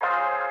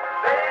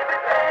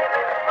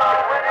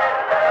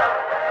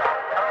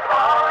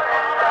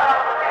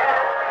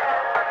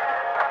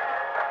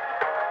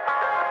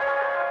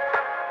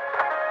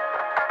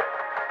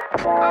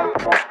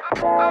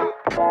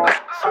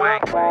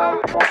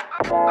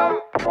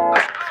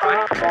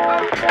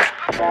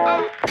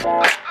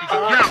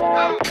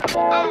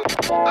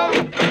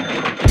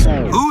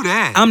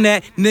I'm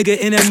that nigga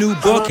in a new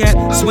ball cap.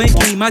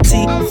 Swanky, my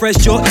tee, fresh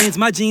Jordans,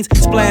 my jeans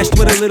splashed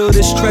with a little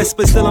distress,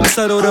 but still I'm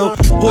subtle though.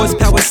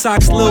 Horsepower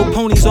socks, little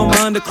ponies on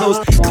my underclothes.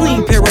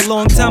 Clean pair a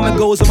long time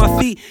ago's on my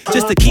feet,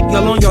 just to keep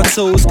y'all on your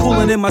toes.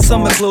 Cooling in my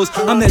summer clothes.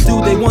 I'm that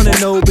dude they wanna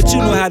know, but you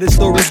know how the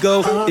stories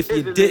go. If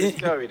you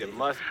didn't,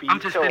 I'm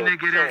just a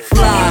nigga that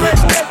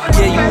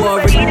fly. Yeah, you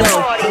already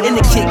know. In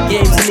the kick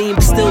games, lean,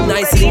 but still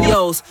nicer than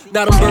yours.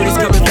 Now them birdies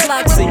coming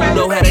flocks, and you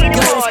know how that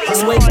goes.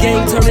 Swing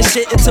game turning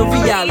shit into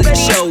reality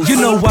shows. you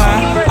know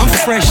why? I'm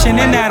fresh in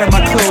and out of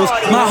my clothes.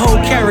 My whole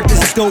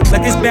character's dope,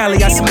 like this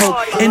Bally I smoke.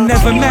 It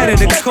never matter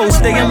the coast,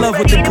 stay in love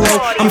with the glow.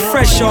 I'm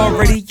fresh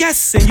already,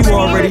 yes, and you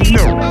already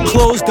know.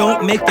 Clothes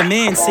don't make the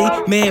man see,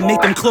 man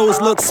make them clothes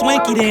look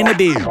swanky than a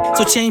beard.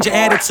 So change your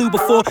attitude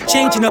before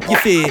changing up your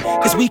fear.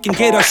 Cause we can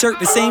get our shirt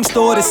the same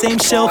store, the same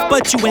shelf,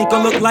 but you ain't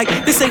gonna look like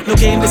this ain't no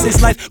game, this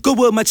is life. Go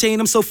with my chain,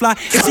 I'm so fly.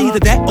 It's either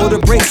that or the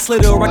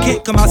bracelet, or I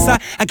can't come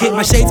outside. I get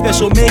my shade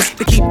special made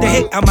to keep the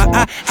hate out my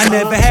eye. I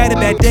never had a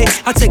bad day,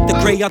 I take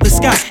the gray out the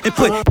sky and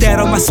put that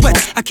on my sweat.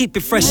 I keep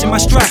it fresh in my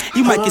stride.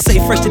 You might get say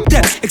fresh to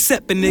death,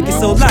 except a nigga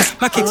so light.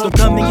 My kicks don't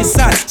come in your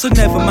side, so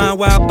never mind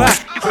why I buy.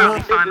 you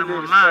probably find them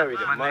online,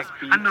 my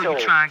nigga. I know you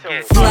try and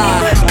get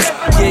fly.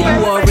 Yeah,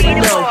 you already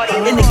know.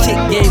 In the kick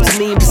games,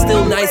 mean, but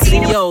still nicer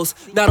than yours.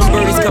 Now them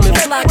birdies coming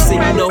flocks,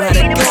 and you know how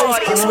that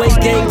goes. Swing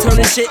game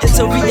turning shit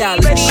into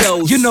reality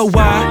shows. You know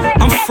why?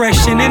 I'm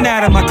fresh in and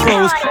out of my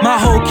clothes. My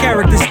whole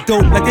character's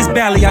dope, like this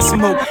Bally I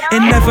smoke. It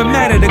never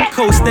matter the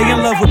coast, stay in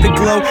love with the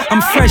glow.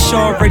 I'm fresh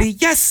already,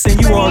 yes,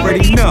 and you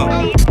already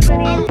know.